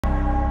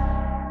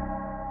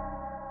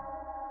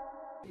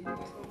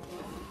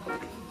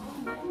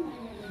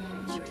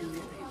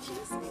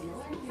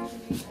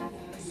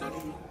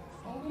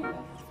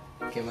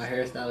Can my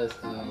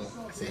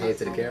hairstylist say hey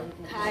to the camera?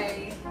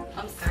 Hi.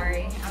 I'm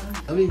sorry.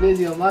 I'll be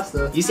busy on my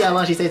stuff. You see how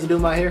long she takes to do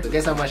my hair? So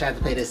guess how much I have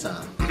to pay this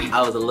time?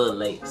 I was a little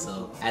late,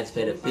 so I had to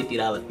pay the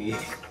 $50 fee.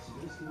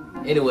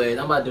 Anyways,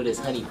 I'm about to do this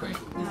honey prank.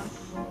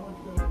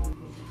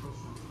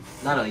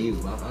 Not on you,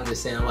 bro. I'm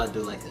just saying I'm about to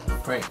do like a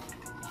prank.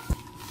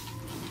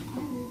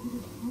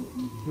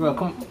 Bro,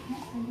 come on.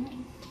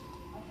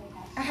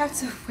 I have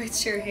to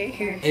wet your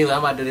hair. Anyway, I'm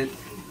about to do this.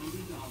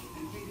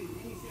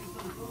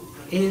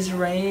 It's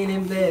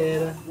raining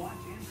better.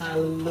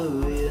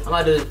 Hallelujah. I'm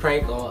about to do this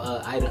prank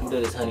on I don't do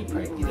this honey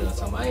prank, you know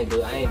what I'm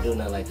saying? I ain't do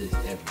nothing like this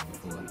ever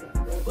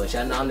before. But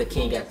y'all know I'm the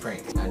king at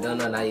pranks. I don't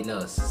know, now you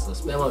know. So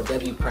spam up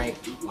W prank,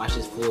 watch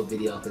this full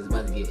video because it's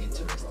about to get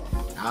interesting.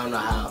 I don't know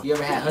how. You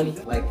ever had honey?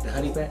 Like the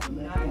honey prank?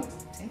 Not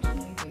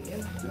intentionally, but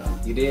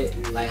yeah. You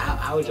did? Like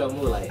how was your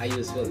mood? Like how you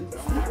was feeling?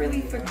 It's not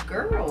really for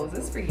girls,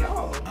 it's for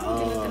y'all.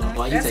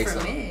 Why you That's take for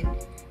some? men.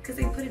 Because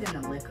they put it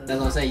in the liquor. That's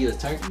what I'm saying, you was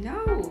turned? No,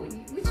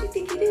 what you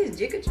think it is?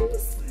 Jigga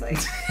juice? Like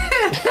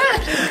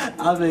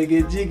I'm gonna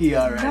get jiggy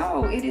alright.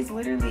 no, it is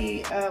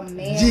literally a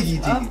man's Jiggy.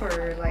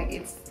 upper. Like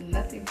it's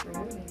nothing for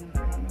women. I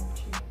don't know what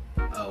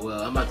you. Oh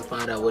well, I'm about to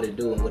find out what it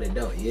do and what it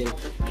don't, yeah?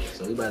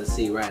 So we about to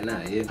see right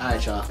now, yeah?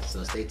 Alright y'all,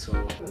 so stay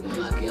tuned. We're gonna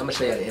lock in. I'm gonna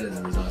show you the end of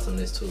the results on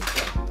this too.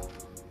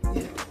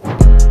 Yeah.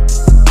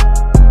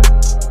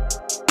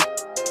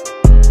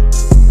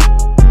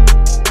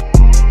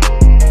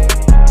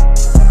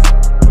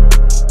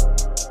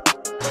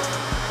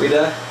 We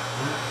done?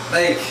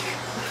 Thank you.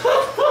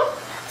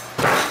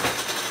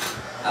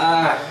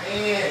 Ah,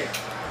 man.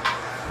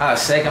 I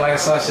was shaking like a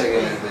saw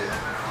shaking this bitch.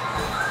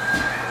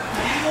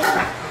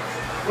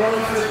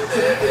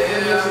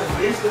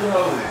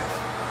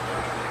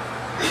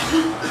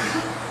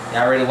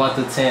 Y'all ready 1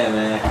 through 10,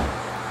 man?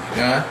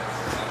 Yeah.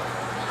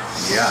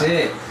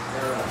 Shit.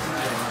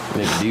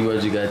 Nigga,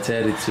 D-Word you got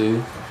tatted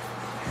too.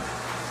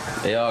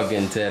 They all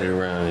getting tatted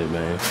around here,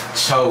 man.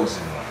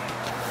 Chosen one.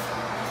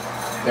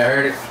 Y'all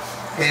heard it?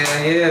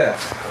 Hell yeah.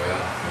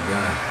 Well, I'm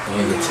done.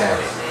 You get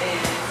tatted.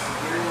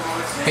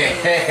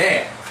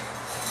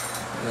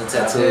 No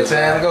tattoo.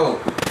 Time to go.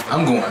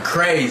 I'm going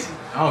crazy.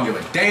 I don't give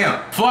a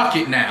damn. Fuck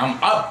it now.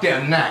 I'm up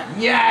there now.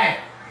 Yeah.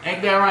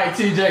 Ain't that right,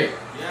 TJ?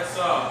 Yes,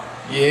 sir.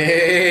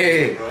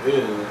 Yeah.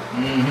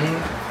 Mm-hmm.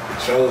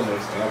 Chosen.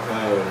 Stop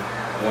playing with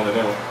one of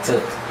them.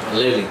 Took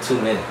literally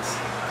 2 minutes.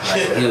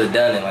 Like, he was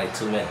done in like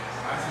 2 minutes.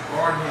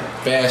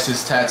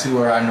 Fastest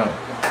tattooer I know.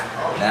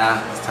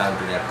 Now it's time to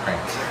do that prank.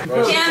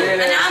 Kim, and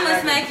now I'm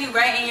gonna smack you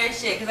right in your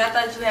shit, cause I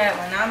thought you had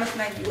one. Now I'm gonna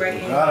smack you right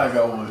in. God, I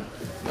got one.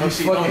 No,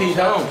 he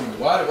don't.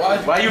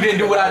 Why you didn't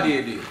do what I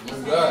did?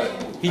 God.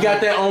 He got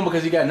that on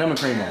because he got number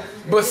cream on.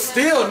 But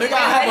still, nigga,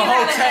 I have a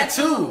whole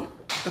tattoo.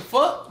 The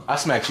fuck? I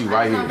smacked you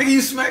right here. Nigga,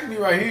 you smacked me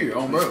right here,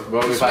 on bro.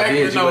 Bro, if I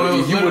did, you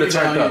would have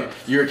turned up.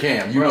 You're a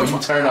Cam. You know you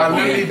turned up. I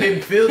literally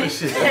didn't feel the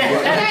shit. Come on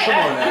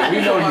now.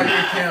 We know you.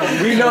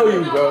 We know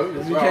you, bro.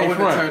 You Bro, I can't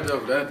wouldn't have front. turned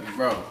up that,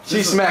 bro.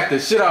 She smacked the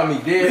shit out of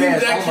me, dead Leave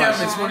ass. that on cam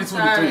my in shit.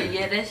 2023.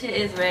 Yeah, that shit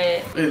is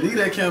red. Hey, leave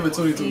that cam in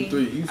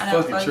 2023. You I done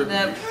fucking fucked tripping.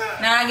 up.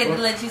 Now I get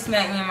to let you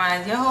smack me in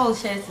mine. Your whole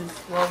chest is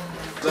swollen.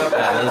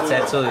 Another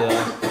tattoo, y'all.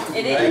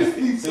 It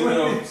is. Send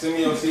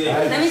me on CA.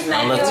 Let me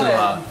smack Don't look yours. too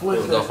hard.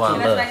 Let's go find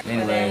Can I love. smack you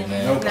Anyways,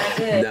 man. Not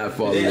good. Not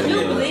falling You in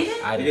love. bleeding?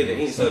 I You get the did.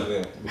 ink stuff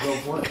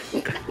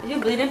in. You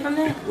bleeding from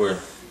that? Where?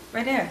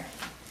 Right there.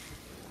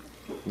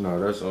 No,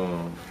 that's a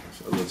little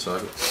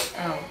chocolate.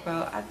 Oh, bro,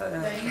 I thought that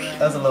was red.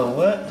 That's a little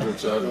what? Little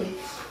chocolate.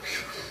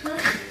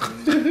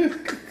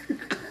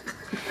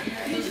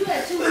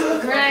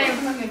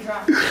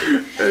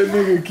 That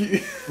nigga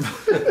keep.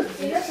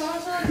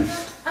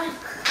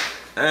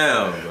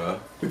 Damn, bro.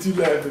 What you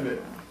laughing at?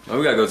 Oh,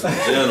 we gotta go to the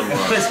gym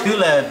tomorrow. What's you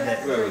laughing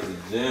at? We gotta go to the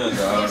gym,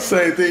 dog.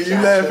 Same thing you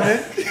laughing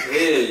at?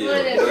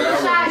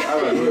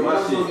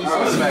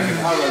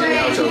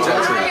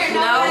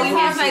 No, you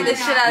can't smack the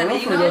shit out of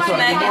it. You gonna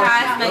smack it how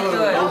I smack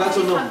yours.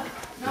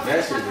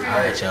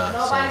 Alright, y'all.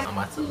 So I'm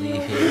about to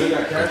leave here,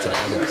 go to the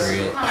other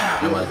crib.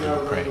 I'm about to do a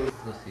prank.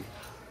 Let's see.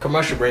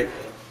 Commercial break.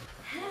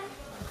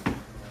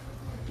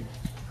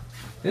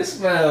 This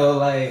smell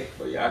like.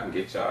 But y'all can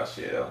get y'all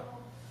shit up.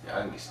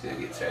 Y'all can still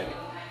get tatted.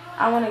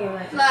 I wanna get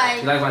my You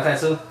Like, like my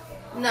tattoo?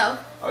 no.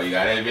 Oh, you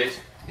got that bitch?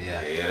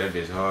 Yeah. Yeah, that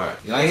bitch hard.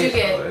 You like You it?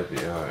 get. Oh, that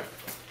bitch hard.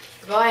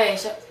 Go ahead.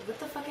 What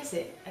the fuck is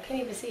it? I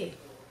can't even see it.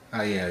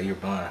 Oh yeah, you're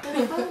blind.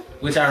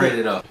 Which I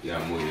rated though? You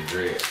gotta move your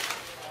dread.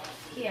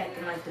 He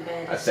acting like the I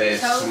baddest. say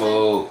it's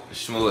smooth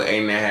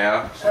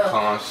 8.5. Some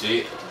calm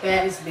shit.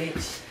 Baddest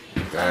bitch.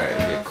 Alright,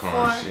 that calm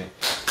Four. shit.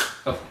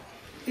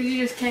 Did you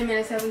just came in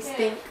and said we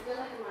stink?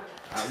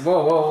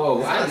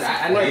 Whoa.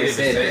 I never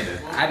said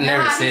that. I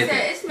never said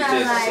that. It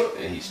smells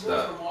like. And he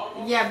stopped.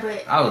 Yeah,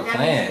 but. I was that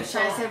playing. means you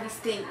trying to say we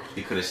stink.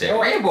 He could have said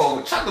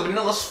rainbow, chocolate,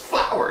 vanilla,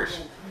 flowers.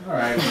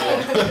 Alright.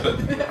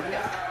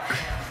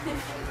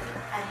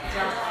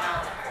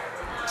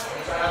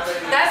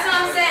 That's what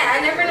I'm saying. I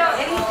never know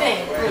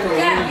anything.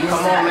 Yeah, you Come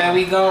suck. on, man,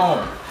 we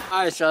gone.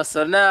 Alright, y'all,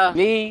 so now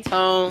me,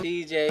 Tone,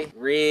 TJ,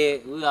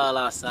 Red, we all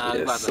outside.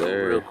 We about to hoop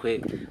real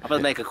quick. I'm about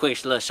to make a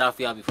quick little shot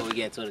for y'all before we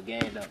get into the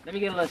game though. Let me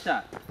get a little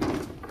shot.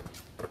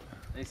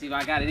 Let me see if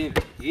I got it in.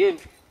 You hear me?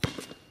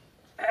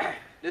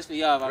 This for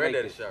y'all if I make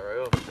Granddaddy it. shot right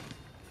over.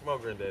 Come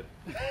on, Granddaddy.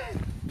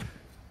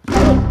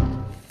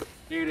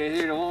 Here it is,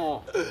 here the one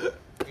more.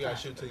 You gotta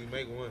shoot till you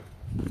make one.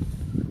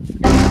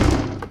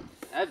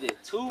 That did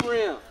 2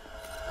 rims.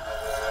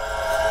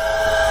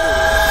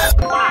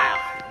 Wow.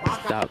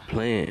 Stop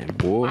playing,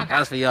 boy.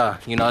 That's for y'all.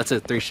 You know, I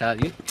took 3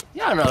 shots.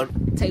 Y'all know,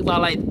 take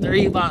about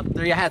 3.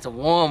 I had to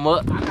warm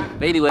up.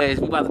 But anyways,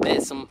 we about to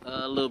bet some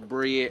little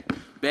bread.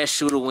 Best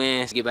shooter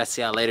wins. Get back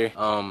to y'all later.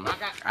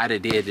 I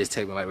did just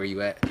take me like where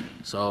you at.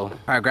 So, all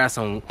right, grab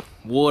some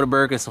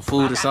Whataburger, some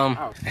food or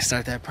something, and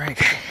start that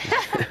prank.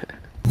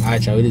 All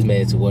right, y'all, we just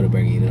made it to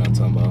Whataburger. You know what I'm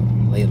talking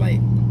about? Late,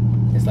 like,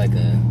 it's like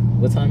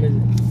what time is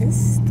it?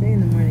 It's 3 in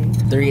the morning.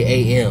 3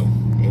 a.m.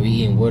 and we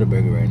eating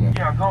Whataburger right now.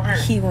 Yeah, go ahead.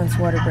 He wants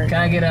Whataburger.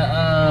 Can I get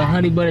a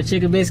honey butter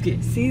chicken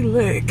biscuit? See,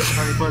 look.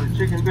 Honey butter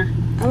chicken biscuit?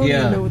 I don't Yeah.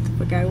 even know what the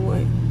fuck I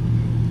want.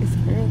 It's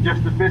early.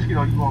 Just the biscuit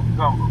or you want the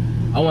combo?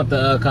 I want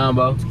the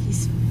combo.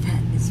 He's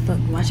fat as fuck.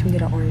 Watch him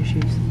get an orange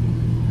juice.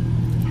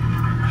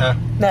 Huh?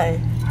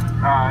 Nothing.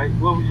 Alright,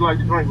 what would you like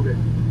to drink with it?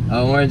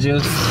 Orange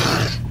juice.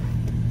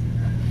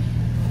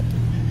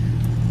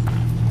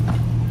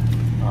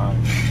 Alright.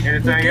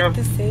 Anything else?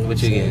 The same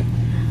What you shit. get?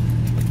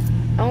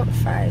 I want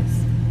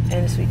fries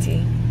and a sweet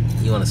tea.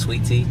 You want a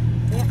sweet tea?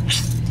 Yeah.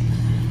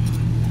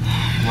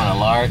 You want a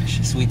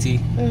large sweet tea?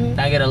 Can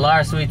I get a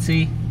large sweet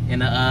tea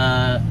and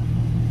a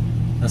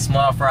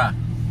small fry?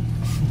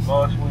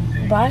 Large sweet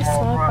tea. Buy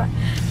small small fry.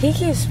 fries. He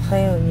keeps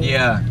playing with me.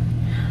 Yeah.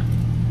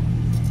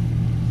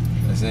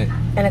 That's it.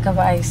 And a cup of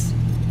ice.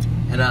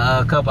 And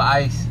a cup of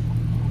ice.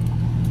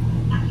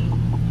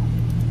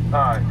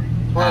 Alright.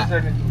 1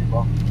 second, bro.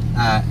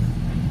 Alright.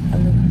 A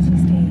little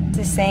cheesesteak. It's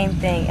the same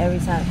thing every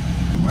time.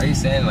 Why are you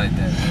saying it like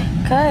that,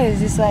 man?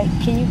 Cause it's like,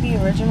 can you be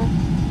original?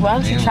 Why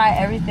don't you Damn. try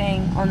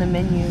everything on the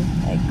menu?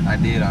 Like, I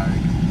did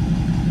already.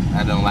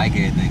 I don't like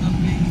everything on the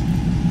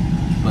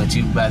menu. But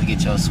you about to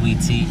get your sweet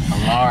tea, a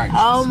large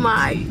oh sweet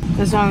my. tea.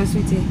 What's wrong with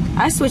sweet tea?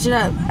 I switch it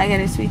up. I get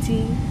a sweet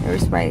tea or a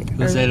Sprite.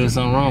 Who said there was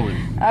something wrong with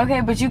it?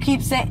 Okay, but you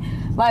keep saying,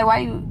 like, why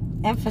you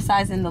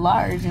emphasizing the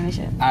large and the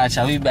shit? Alright,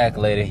 y'all, we back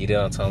later. You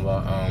know what I'm talking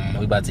about.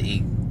 We about to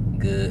eat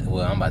good.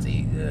 Well, I'm about to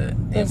eat good.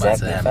 And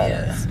Exactly, about to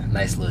have me a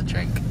nice little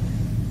drink.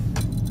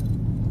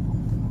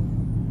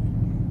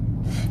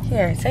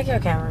 Here, take your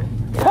camera.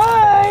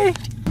 Bye!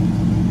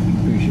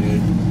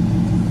 Appreciate it.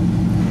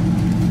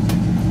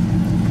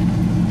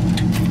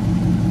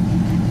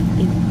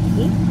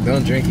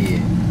 Don't drink it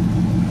yet.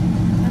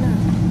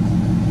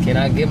 Can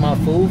I get my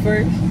food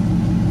first?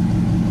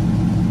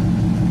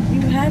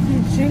 You have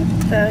your drink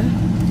though.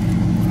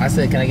 I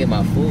said, can I get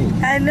my food?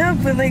 I know,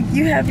 but like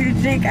you have your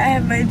drink, I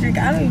have my drink.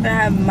 I don't even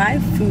have my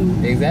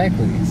food.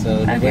 Exactly.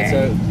 So,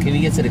 Okay. can we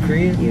get to the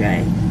crib? You're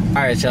right.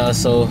 Alright, y'all.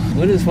 So,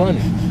 what is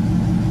funny?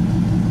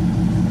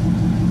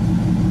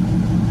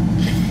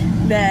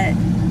 That.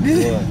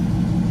 What?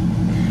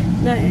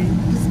 Nothing.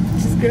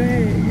 Just go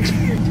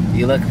ahead.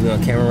 You lucky we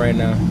on camera right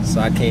now,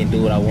 so I can't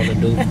do what I want to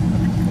do. But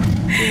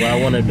what I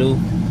want to do,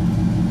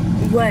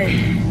 What?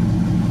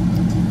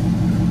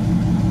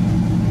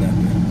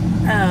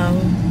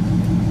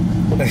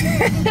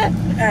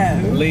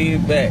 nothing.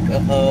 Lean back.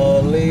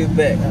 Lean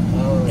back.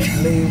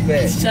 Lean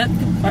back. Shut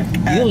the fuck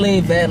up. You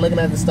lean back looking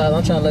at the stars.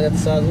 I'm trying to look at the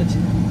stars with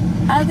you.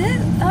 I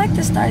like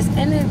the stars,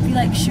 and it'd be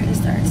like shooting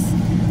stars.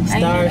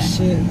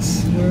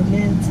 Starships were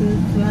meant to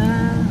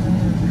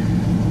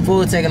fly.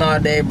 Food taking all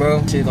day,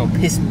 bro. Shit's gonna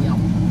piss me off.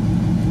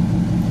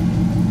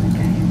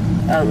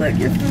 Oh, look,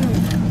 your food.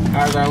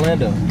 How's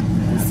Orlando?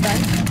 It's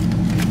fine.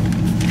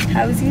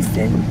 How was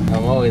Houston?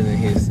 I'm always in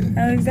Houston.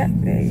 Oh,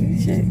 exactly.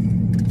 Shit.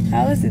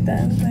 How was it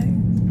then? Like,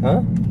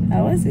 Huh?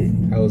 how was it?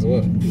 How was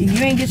what? You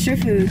ain't get your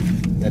food.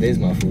 That is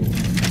my food.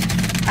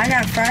 I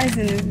got fries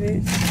in this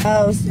bitch.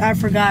 Oh, I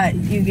forgot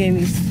you gave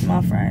me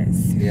small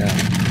fries. Yeah.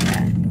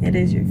 Yeah, it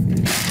is your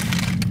food.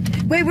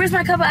 Wait, where's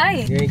my cup of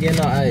ice? You ain't getting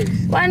no ice.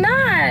 Why not?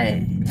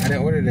 I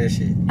didn't order that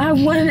shit. I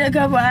wanted a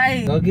cup of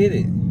ice. Go get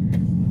it.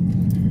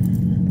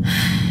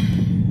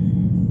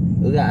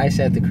 We got ice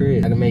at the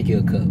crib. I can make you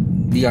a cup.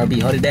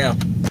 BRB, hold it down.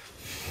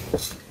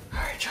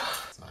 Alright, y'all.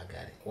 So I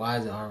got it. Why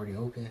is it already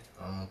open?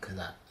 Cause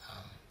I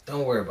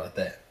don't worry about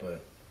that,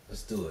 but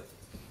let's do it.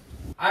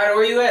 Alright,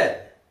 where you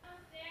at?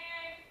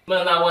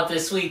 Must not want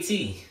this sweet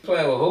tea.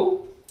 Playing with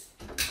who?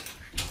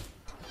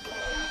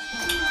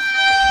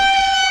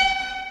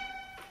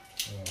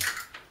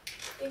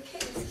 Your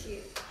kid is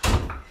cute.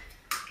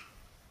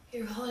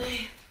 Here, hold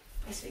it.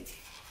 My sweet tea.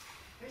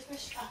 Where's my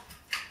straw?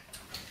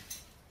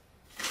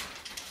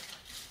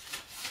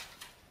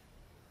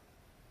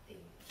 Thank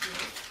you.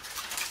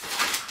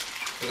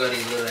 We got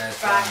these little ass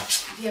Fries.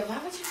 fries. Yeah, why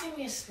would you give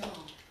me a spoon?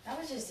 That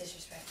was just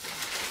disrespectful.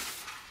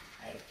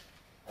 Like,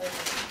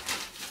 okay.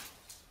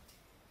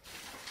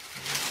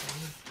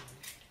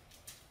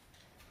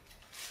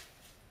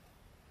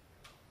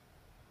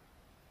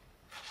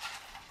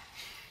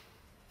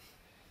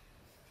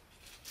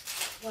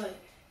 What?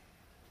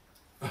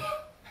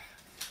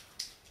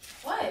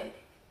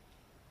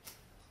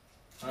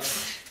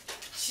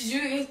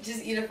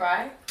 Just eat a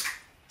fry?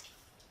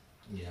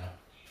 Yeah.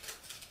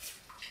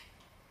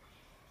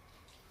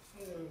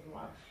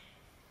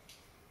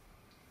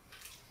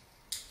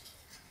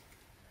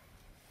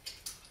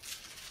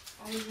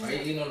 Why are you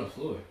eating on the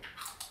floor?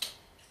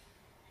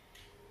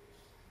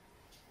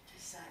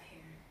 Just sat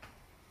here.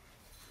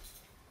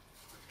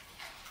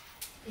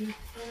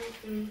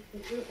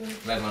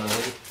 Like my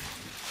hoodie?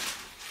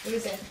 Let me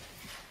see.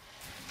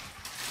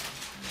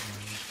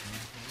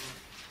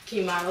 Can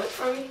you model it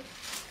for me?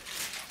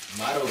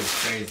 Model is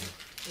crazy.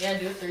 Yeah,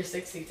 do a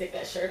 360. Take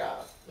that shirt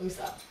off. Let me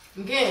stop.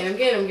 I'm getting.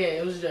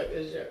 It was a joke.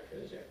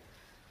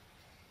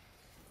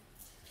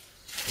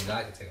 You know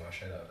I can take my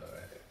shirt off though,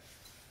 right?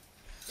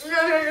 You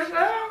gotta take your shirt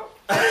off.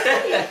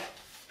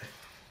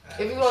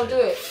 If you gonna do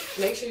it,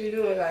 make sure you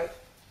do it like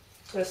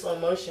in slow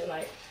motion.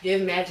 Like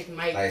give Magic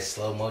Mike. Like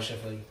slow motion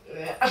for you?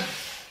 Yeah.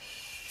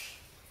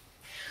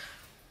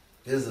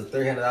 This is a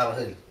 $300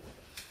 hoodie.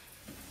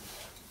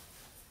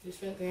 You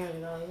spent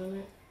 $300 on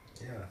it?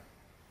 Yeah.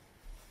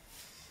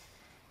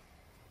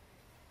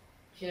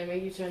 Can I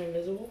make you turn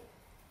invisible?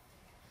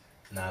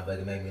 Nah, but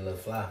it make me look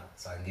fly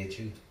so I can get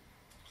you.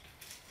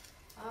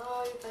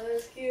 Oh, you thought it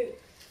was cute.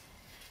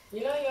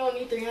 You know you don't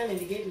need 300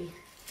 to get me.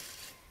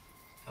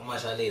 How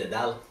much I need?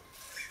 $1?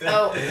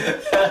 Oh.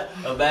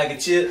 A bag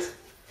of chips?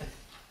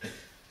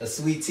 A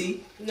sweet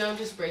tea? No,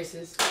 just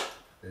braces.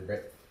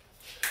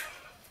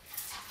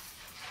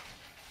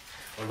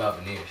 What about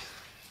veneers?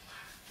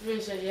 You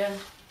said yeah.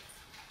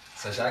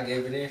 So should I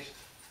get veneers?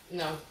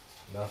 No.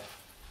 No.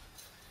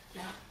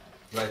 No.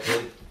 Like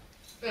hoodie?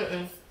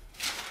 Mm-mm.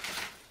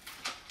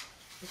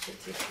 This shit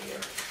too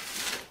weird.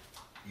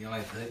 You don't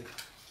like the hoodie?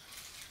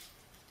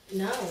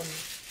 No. I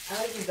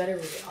like you better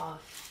with it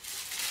off.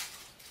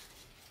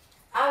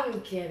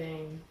 I'm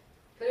kidding.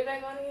 Put it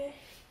back on again.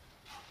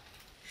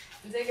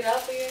 And take it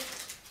off again.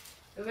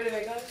 And put it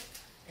back on.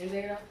 And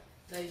take it off.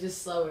 Like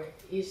just slower.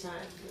 Each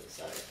time.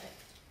 Slower. Like,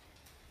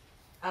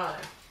 I don't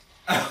know.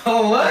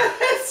 Oh, what?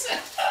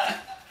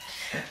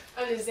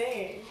 I'm just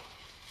saying.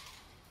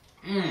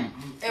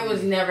 It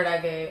was never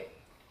that good.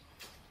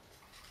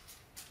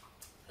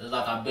 It's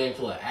like I've been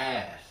to an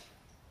ass.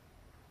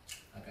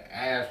 Like an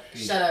ass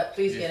piece. Shut up.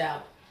 Please get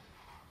out.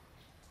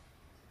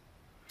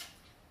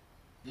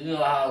 You know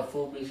how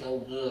food be so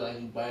good, like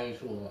you bite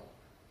into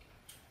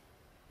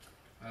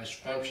a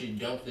scrumptious,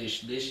 dumplings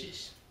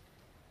delicious.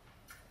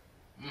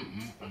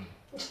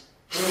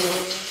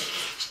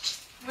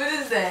 What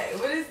is that?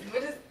 What is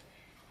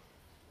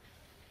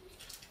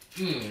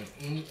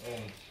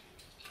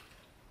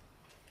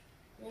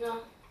You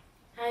know,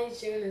 how you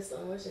chewing this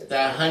so much?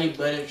 That honey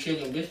butter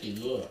chicken biscuit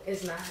good.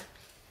 It's not.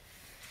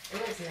 It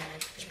looks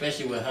nasty.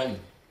 Especially with honey.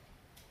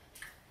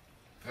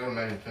 That'll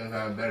make it 10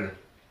 times better.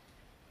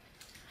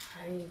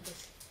 Honey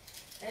biscuit.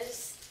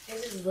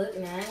 It just look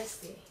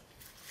nasty.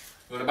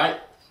 You want a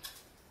bite?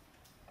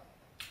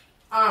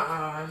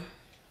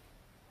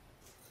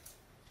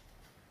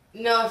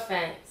 No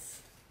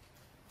offense.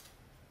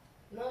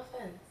 No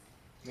offense.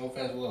 No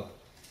offense what?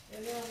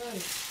 There's no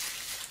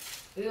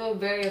offense. We were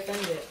very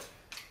offended.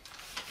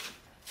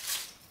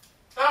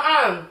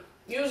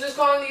 You was just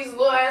calling these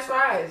little ass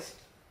fries.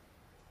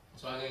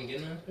 So I didn't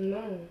get none?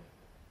 No.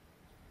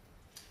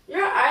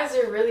 Your eyes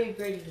are really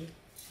pretty.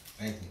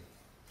 Thank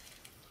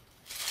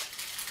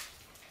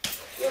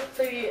you. You're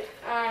pretty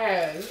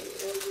eyes.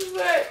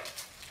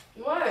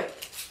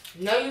 What?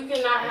 No, you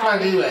cannot I'm have trying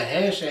to give you a it.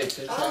 handshake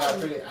to show how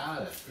pretty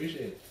eyes.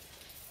 Appreciate it.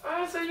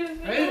 I said you was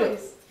Hey,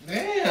 nice.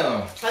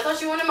 damn. I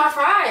thought you wanted my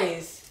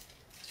fries.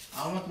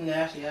 I don't want them to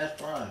actually ask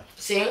fries.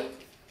 See?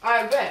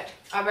 I bet.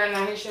 I better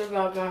not hit shit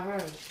about my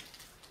friends.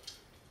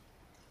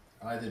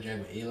 I like to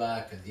drink with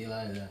Eli because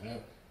Eli is that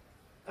milk.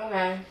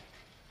 Okay.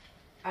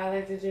 I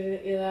like to do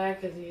the Eli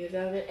because he is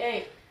of it.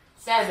 8,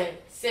 7,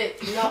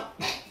 6, no.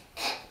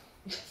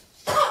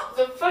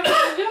 The fuck did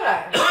you do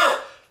that?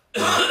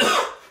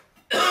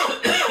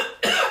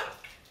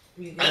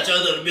 I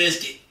chose the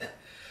biscuit.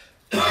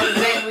 That's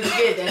exactly what you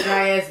get, that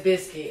dry ass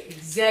biscuit.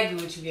 Exactly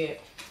what you get.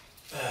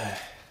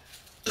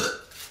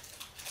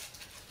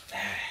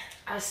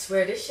 I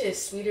swear, this shit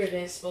is sweeter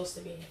than it's supposed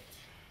to be.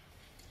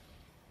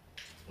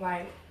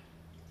 Like,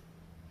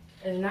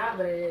 it's not,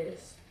 but it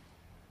is.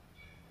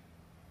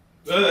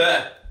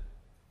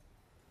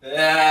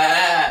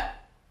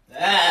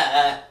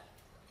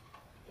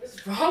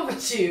 What's wrong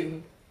with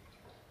you?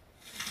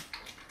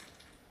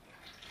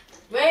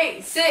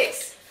 Wait,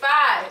 6,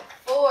 5,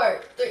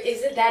 4, 3.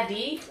 Is it that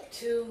deep?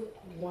 2,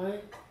 1.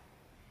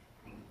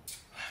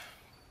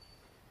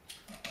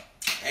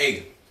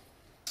 Hey,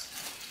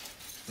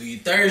 when you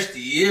thirsty,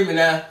 you hear me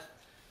now?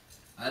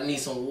 I need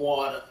some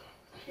water.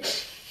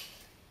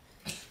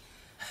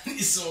 I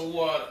need some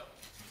water.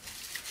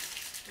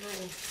 So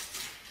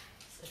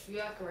if you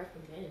I can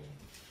recommend.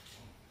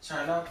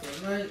 Turn off the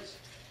lights.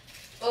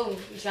 Oh,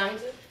 you trying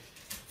to?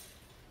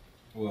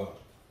 What?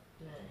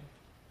 No.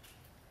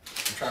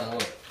 I'm trying to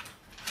what?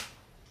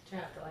 Turn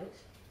off the lights.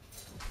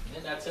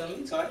 You're not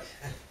telling me twice.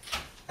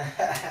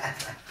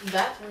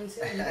 That one too.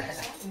 You can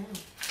stop now.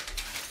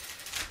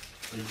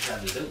 What you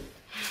trying to do?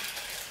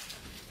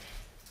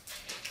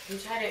 I'm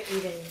tired of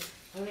eating.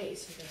 I want to eat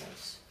something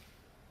else.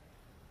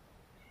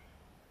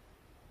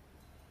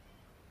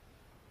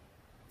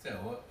 Say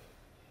what?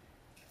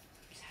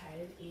 I'm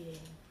tired of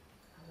eating.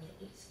 I want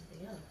to eat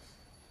something else.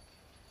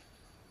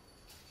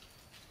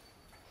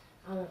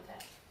 I want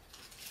that.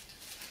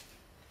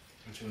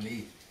 What you want to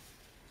eat?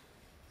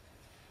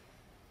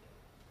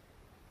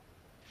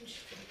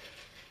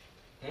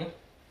 Hmm?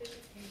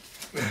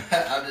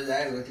 I'm just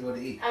asking what you want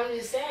to eat. I'm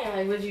just saying,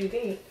 like, what do you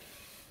think?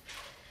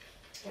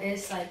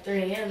 It's like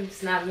 3 a.m.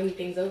 It's not many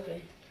things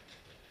open.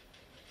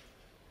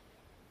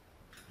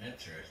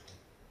 Interesting.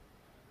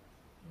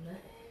 Nothing.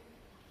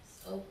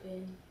 It's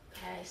open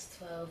past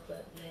 12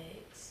 but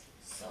legs.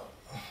 So.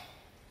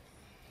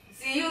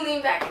 See, you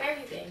lean back and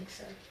everything,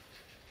 so.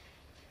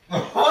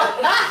 Wait.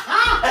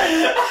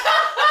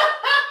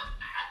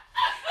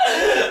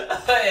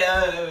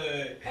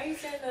 How you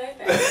saying like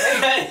that?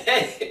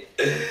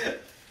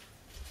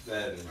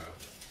 Bad, bro.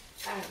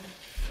 I don't know.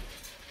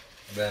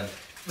 Ben.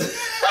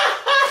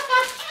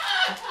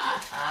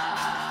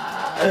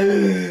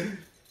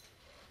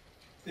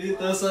 Did you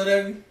throw something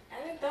at me? I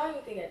didn't throw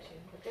anything at you.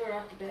 I threw it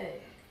off the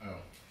bed.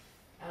 Oh.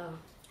 Oh.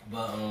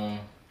 But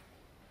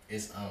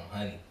it's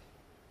honey.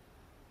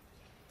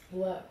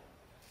 What?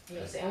 You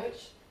want a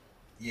sandwich?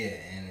 Yeah,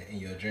 and in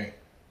your drink.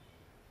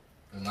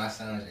 But my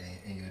sandwich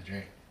in your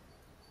drink.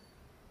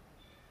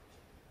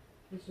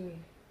 What you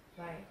mean?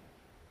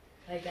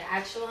 Like the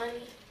actual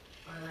honey?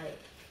 Or like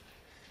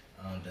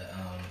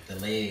The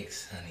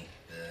legs honey,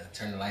 the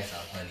turn the lights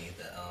off honey,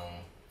 the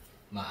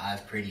my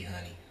eyes pretty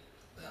honey,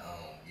 the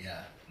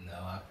yeah, no,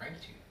 I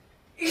pranked you.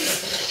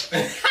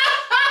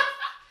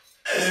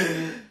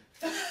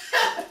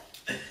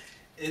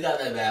 It's not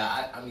that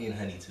bad. I'm eating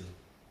honey too.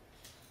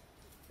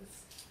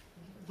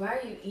 why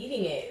are you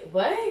eating it?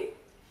 What?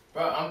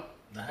 Bro, I'm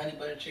the honey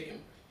butter chicken.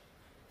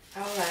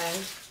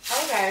 Okay.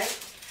 Okay.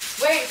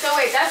 Wait,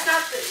 that's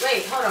not the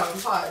wait, hold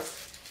on,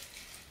 pause.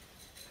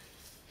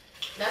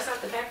 That's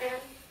not the packet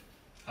honey?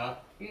 Huh?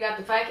 You got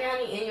the packet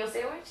honey in your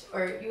sandwich?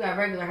 Or you got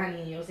regular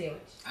honey in your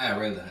sandwich? I have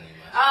regular honey in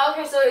my Oh,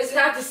 okay, so it's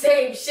not the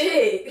same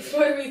shit.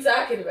 What are we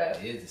talking about?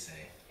 It is the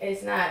same.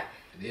 It's not.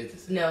 It is the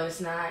same. No, it's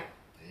not.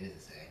 It is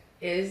the same.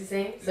 It is the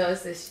same? So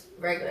it's this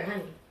regular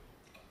honey.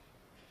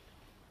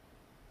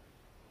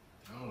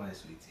 I don't like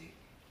sweet tea.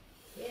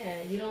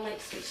 Yeah, you don't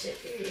like sweet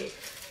shit, period.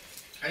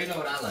 How do you know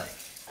what I like?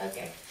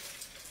 Okay.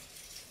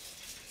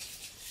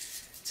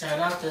 Turn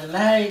off the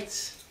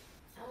lights.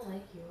 I don't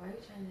like you. Why are you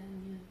trying to have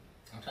me?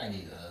 I'm trying to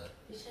eat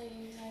You trying to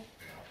get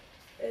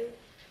me?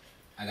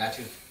 I got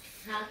you.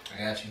 Huh? I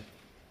got you.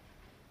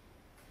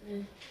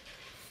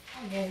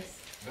 I guess.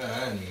 Good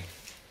honey.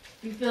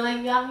 You feel like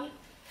you got me?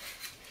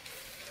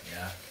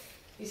 Yeah.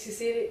 You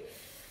succeeded?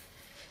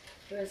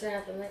 You want to turn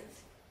out the lights?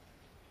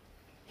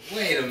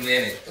 Wait a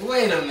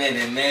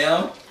minute,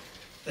 ma'am.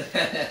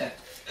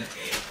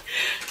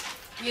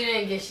 You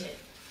didn't get shit.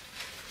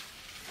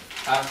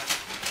 Huh?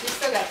 You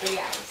still got 3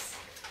 hours.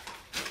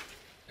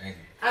 Thank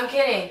you. I'm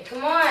kidding.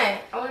 Come on. I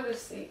want to go to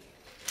sleep.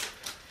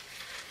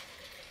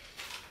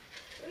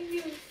 What are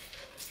you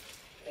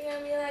looking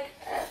at me like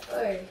that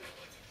for?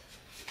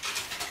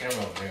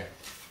 Camera over there.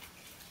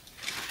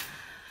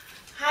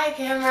 Hi,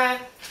 camera.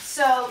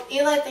 So,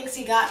 Eli thinks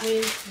he got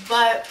me,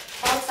 but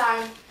all the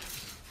time,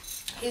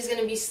 he's going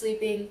to be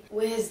sleeping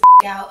with his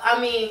out. I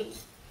mean,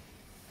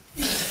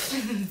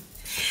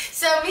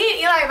 so me and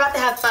Eli are about to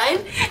have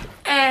fun,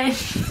 and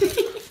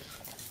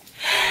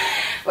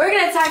we're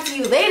going to talk to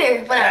you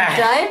later when I'm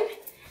done,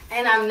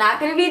 and I'm not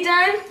going to be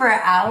done for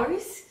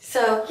hours.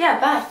 So, yeah,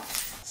 bye.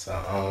 So,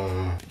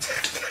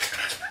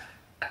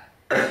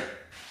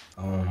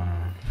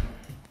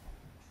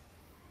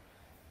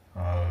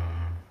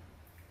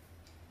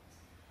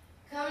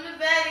 Come to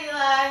bed,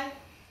 Eli.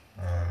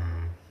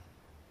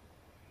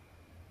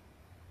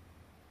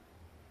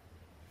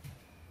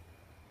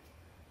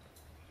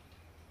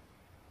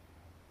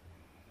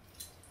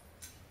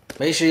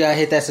 make sure y'all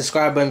hit that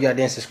subscribe button if y'all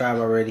didn't subscribe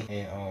already.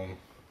 And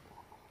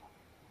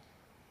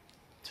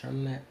turn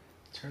on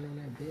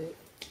that bit.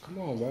 Come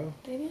on, bro.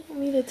 Baby, I don't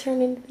need to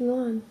turn anything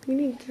on. You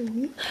need to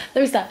turn me.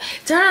 Let me stop.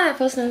 Turn on that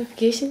post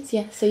notifications,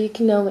 yeah, so you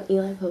can know when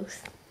Eli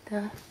posts.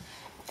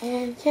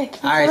 And yeah,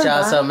 keep Alright, going,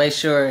 y'all. Bob. So make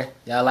sure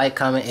y'all like,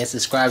 comment, and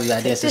subscribe if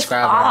y'all didn't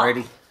subscribe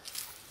already.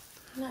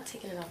 I'm not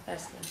taking it off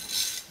fast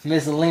enough.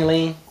 Miss Ling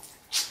Ling.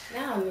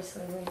 Now I'm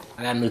missing one.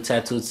 I got a new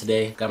tattoo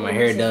today. Got my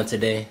hair done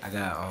today. I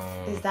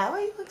got Is that why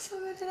you look so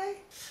good today?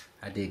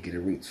 I did get a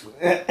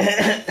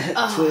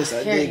retwist. Twist.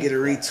 I did get a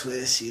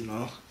retwist, you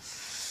know.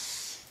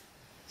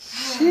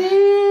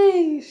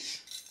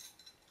 Sheesh.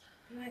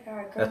 Oh my god,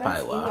 girl, That's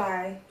probably wild.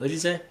 Eli. What'd you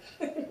say?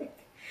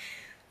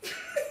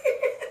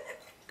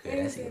 Good,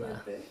 that's Eli.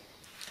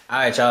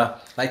 Alright, y'all.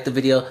 Like the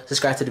video,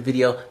 subscribe to the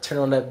video, turn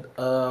on that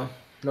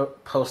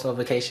post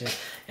notification,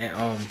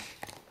 and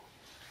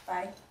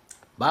Bye.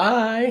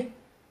 bye.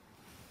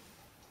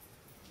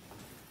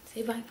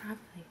 Say bye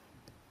properly.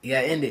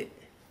 Yeah, end it.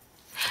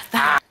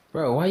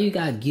 Bro, why you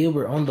got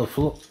Gilbert on the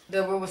floor?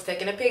 Gilbert was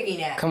taking a piggy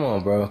nap. Come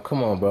on, bro.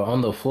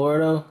 On the floor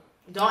though.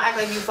 Don't act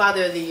like you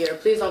father of the year.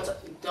 Please don't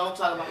talk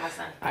about my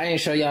son. I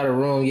ain't show y'all the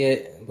room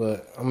yet,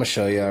 but I'm gonna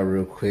show y'all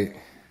real quick.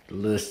 The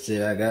little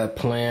shit I got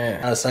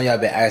planned. I know some of y'all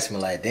been asking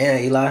me like,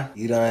 damn, Eli,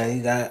 you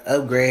got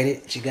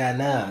upgraded. What you got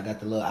now? I got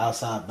the little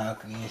outside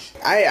balcony and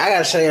shit. I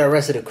gotta show y'all the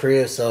rest of the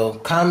crib, so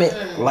comment,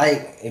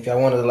 like, if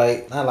y'all want to,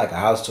 like, not like a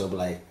house tour, but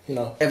like, you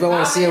know, if I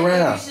want to see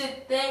around. If you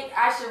should think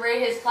I should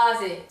rate his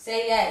closet,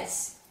 say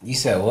yes. You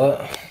said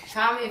what?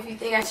 Comment if you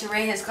think I should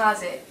rate his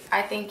closet.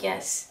 I think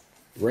yes.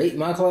 Rate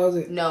my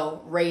closet?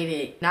 No, rate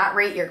it. Not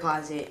rate your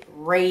closet.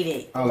 Rate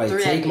it. Oh, like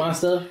take my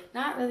stuff?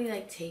 Not really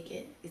like take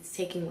it. It's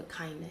taking with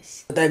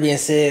kindness. With that being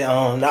said,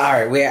 all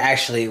right, we're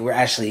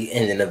actually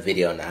ending the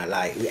video now.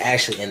 Like, we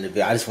actually ending the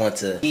video. I just want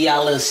to give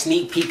y'all a little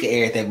sneak peek of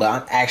everything, but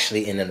I'm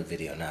actually ending the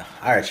video now.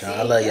 All right, y'all.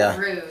 I love y'all.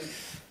 Rude.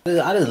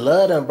 I just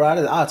love them, bro.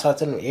 I'll talk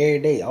to them every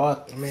day.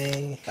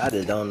 Man, I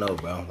just don't know,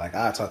 bro. Like,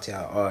 I'll talk to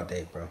y'all all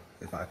day, bro,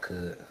 if I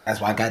could.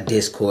 That's why I got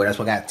Discord. That's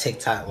why I got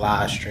TikTok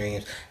live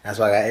streams. That's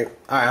why I got...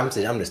 All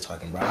right, I'm just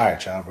talking, bro. All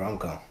right, y'all, bro. I'm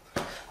gone.